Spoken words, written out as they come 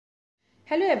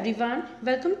Hello everyone,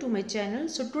 welcome to my channel.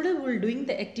 So today we will doing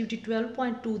the activity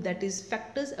 12.2, that is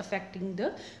factors affecting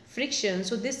the friction.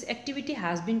 So this activity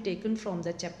has been taken from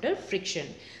the chapter friction.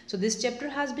 So this chapter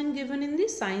has been given in the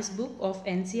science book of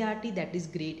NCERT, that is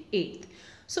grade 8th.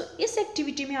 So इस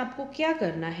activity में आपको क्या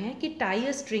करना है कि tie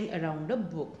a string around a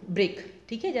brick.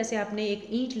 ठीक है, जैसे आपने एक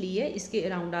ईंट ली है, इसके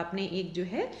अराउंड आपने एक जो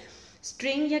है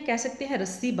स्ट्रिंग या कह सकते हैं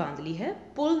रस्सी बांध ली है.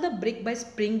 Pull the brick by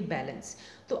spring balance.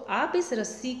 तो आप इस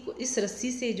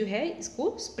रस्सी से जो है इसको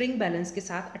स्प्रिंग बैलेंस के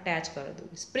साथ अटैच कर दो.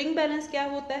 स्प्रिंग बैलेंस क्या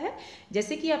होता है,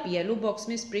 जैसे कि आप येलो बॉक्स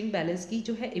में स्प्रिंग बैलेंस की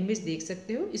जो है इमेज देख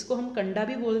सकते हो. इसको हम कंडा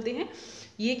भी बोलते हैं.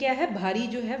 ये क्या है, भारी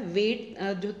जो है वेट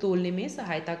जो तोलने में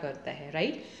सहायता करता है.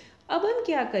 राइट, अब हम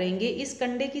क्या करेंगे, इस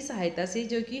कंडे की सहायता से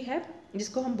जो कि है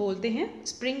जिसको हम बोलते हैं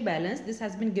spring balance, this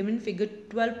has been given figure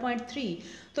 12.3.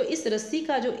 तो इस रस्सी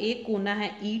का जो एक कोना है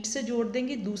ईंट से जोड़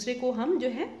देंगे, दूसरे को हम जो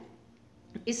है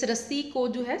इस रस्सी को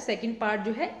जो है सेकंड पार्ट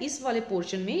जो है इस वाले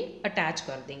पोर्शन में अटैच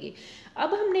कर देंगे.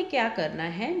 अब हमने क्या करना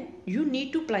है, you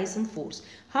need to apply some force.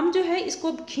 हम जो है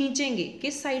इसको खींचेंगे.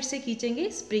 किस साइड से खींचेंगे,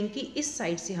 स्प्रिंग की इस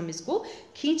साइड से हम इसको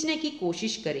खींचने की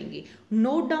कोशिश करेंगे.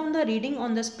 Note down the reading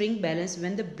on the spring balance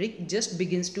when the brick just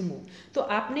begins to move. तो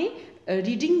आपने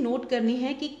रीडिंग नोट करनी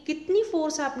है कि कितनी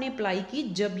फोर्स आपने अप्लाई की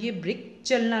जब ये ब्रिक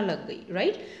चलना लग गई.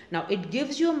 Right, now it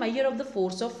gives you a measure of the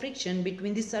force of friction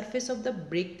between the surface of the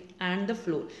brick and the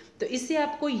floor. तो इससे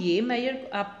आपको ये मेजर,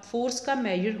 आप फोर्स का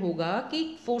मेजर होगा कि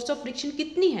फोर्स ऑफ फ्रिक्शन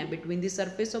कितनी है between the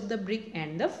surface of the brick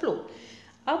and the floor.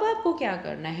 अब आपको क्या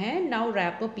करना है, now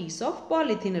rap a piece of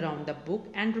polythene around the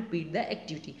book and repeat the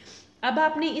activity. अब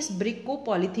आपने इस ब्रिक को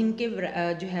पॉलीथीन के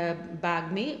जो है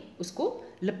बैग में उसको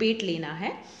लपेट लेना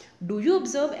है. Do you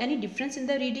observe any difference in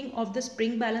the reading of the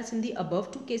spring balance in the above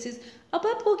to cases. अब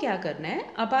आपको क्या करना है,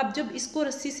 अब आप जब इसको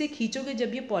रस्सी से खींचोगे,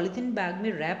 जब ये पॉलीथीन बैग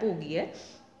में रैप होगी है,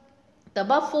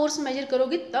 तब आप फोर्स मेजर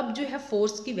करोगे, तब जो है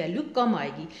फोर्स की वैल्यू कम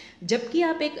आएगी. जबकि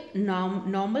आप एक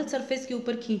नॉर्मल सरफेस के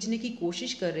ऊपर खींचने की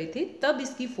कोशिश कर रहे थे, तब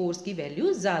इसकी फोर्स की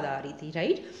वैल्यू ज़्यादा आ रही थी.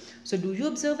 Right, so do you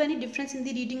observe any difference in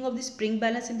the reading of the spring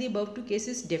balance in the above to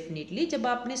cases. Definitely, जब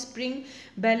आपने स्प्रिंग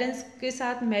बैलेंस के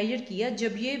साथ मेजर किया,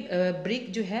 जब ये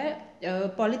ब्रिक जो है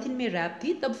पॉलीथीन में रैप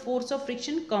थी, तब फोर्स ऑफ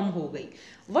फ्रिक्शन कम हो गई.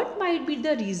 What might be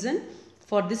the reason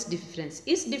for this difference.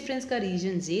 इस डिफरेंस का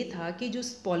रीजन ये था कि जो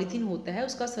पॉलीथीन होता है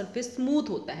उसका सरफेस स्मूथ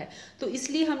होता है, तो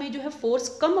इसलिए हमें जो है फोर्स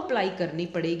कम अप्लाई करनी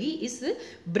पड़ेगी इस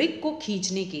ब्रिक को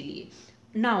खींचने के लिए.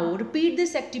 Now repeat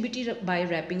this activity by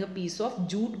wrapping a piece of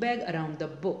jute bag around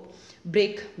the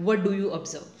brick. What do you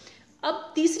observe.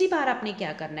 अब तीसरी बार आपने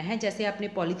क्या करना है, जैसे आपने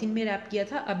पॉलीथीन में रैप किया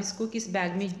था, अब इसको किस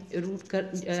बैग में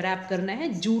रैप करना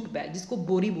है, जूट बैग, जिसको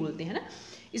बोरी बोलते हैं ना,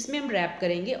 इसमें हम रैप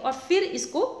करेंगे और फिर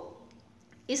इसको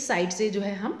इस साइड से जो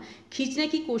है हम खींचने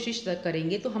की कोशिश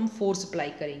करेंगे, तो हम फोर्स अप्लाई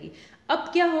करेंगे. अब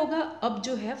क्या होगा, अब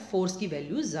जो है फोर्स की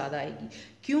वैल्यू ज़्यादा आएगी.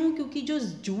 क्यों, क्योंकि जो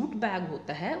जूट बैग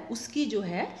होता है उसकी जो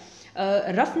है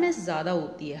रफनेस ज़्यादा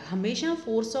होती है. हमेशा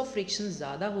फोर्स ऑफ फ्रिक्शन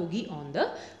ज़्यादा होगी ऑन द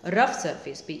रफ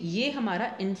सरफेस पे. ये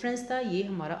हमारा इन्फ्रेंस था, ये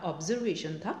हमारा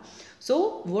ऑब्जर्वेशन था.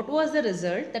 So what was the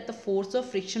result, that the force of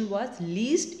friction was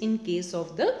least in case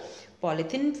of the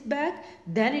polythene bag,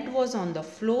 then it was on the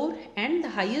floor, and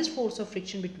the highest force of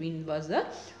friction between was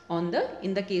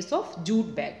in the case of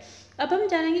jute bag. अब हम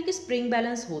जानेंगे कि spring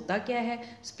balance होता क्या है.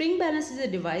 Spring balance is a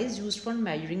device used for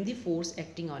measuring the force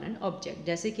acting on an object.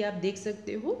 जैसे कि आप देख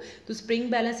सकते हो, तो स्प्रिंग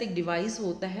बैलेंस एक डिवाइस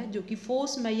होता है जो कि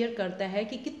फोर्स मेजर करता है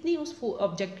कि कितनी उस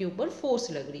ऑब्जेक्ट के ऊपर फोर्स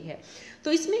लग रही है.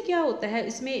 तो इसमें क्या होता है,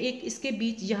 इसमें एक इसके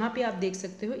बीच यहाँ पे आप देख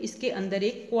सकते हो, इसके अंदर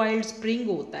एक कॉइल्ड स्प्रिंग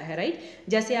होता है. राइट,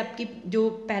 जैसे आपकी जो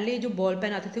पहले जो बॉल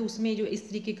पेन आते थे उसमें जो इस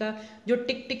तरीके का जो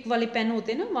टिक टिक वाले पेन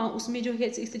होते हैं ना, वहाँ उसमें जो है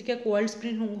इस तरीके का कॉइल्ड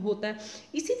स्प्रिंग होता है.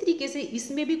 इसी तरीके से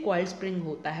इसमें भी कॉइल्ड स्प्रिंग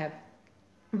होता है,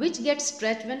 which get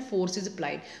stretch when force is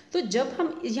applied. तो जब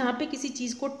हम यहाँ पे किसी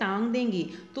चीज़ को टांग देंगे,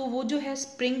 तो वो जो है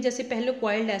स्प्रिंग, जैसे पहले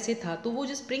कॉइल्ड ऐसे था, तो वो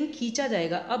जो स्प्रिंग खींचा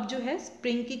जाएगा, अब जो है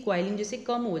स्प्रिंग की कॉइलिंग जैसे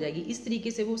कम हो जाएगी, इस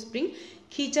तरीके से वो स्प्रिंग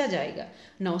खींचा जाएगा.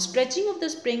 Now stretching of the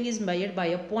spring is measured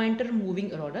by a pointer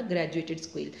moving around a graduated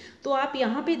scale. तो आप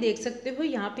यहाँ पे देख सकते हो,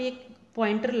 यहाँ पे एक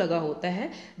पॉइंटर लगा होता है.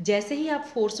 जैसे ही आप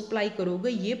फोर्स अप्लाई करोगे,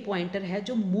 ये पॉइंटर है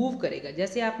जो मूव करेगा.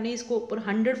 जैसे आपने इसको ऊपर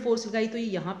 100 फोर्स लगाई, तो ये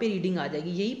यहाँ पे रीडिंग आ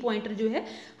जाएगी, यही पॉइंटर जो है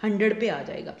 100 पे आ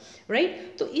जाएगा.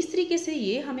 राइट, तो इस तरीके से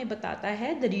ये हमें बताता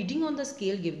है the reading on the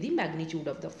scale give the magnitude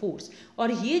of the force.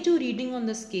 और ये जो रीडिंग ऑन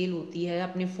द स्केल होती है,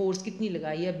 आपने फोर्स कितनी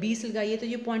लगाई है, 20 लगाई है, तो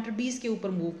ये पॉइंटर 20 के ऊपर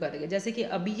मूव कर देगा. जैसे कि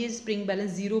अभी ये स्प्रिंग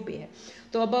बैलेंस 0 पे है,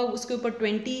 तो अब उसके ऊपर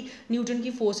 20 न्यूटन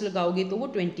की फोर्स लगाओगे तो वो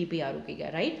 20 पे आ रुकेगा.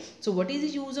 Right, so what is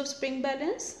the use of spring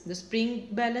balance. The spring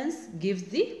balance gives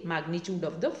the magnitude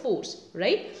of the force.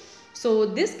 Right, so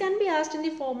this can be asked in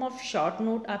the form of short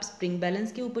note, आप spring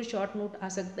balance के ऊपर short note आ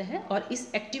सकता है, और इस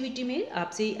activity में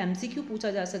आपसे MCQ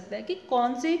पूछा जा सकता है कि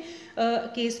कौन से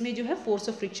केस में जो है फोर्स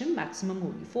ऑफ फ्रिक्शन मैक्सिमम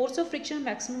होगी। फोर्स ऑफ फ्रिक्शन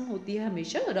मैक्सिमम होती है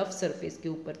हमेशा रफ सरफेस के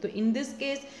ऊपर, तो in this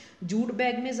case jute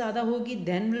bag में ज़्यादा होगी,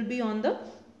 then will be on the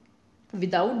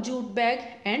without jute bag,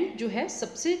 and जो है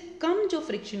सबसे कम जो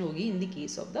फ्रिक्शन होगी in the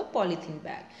case of the polythene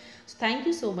bag. Thank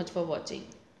you so much for watching.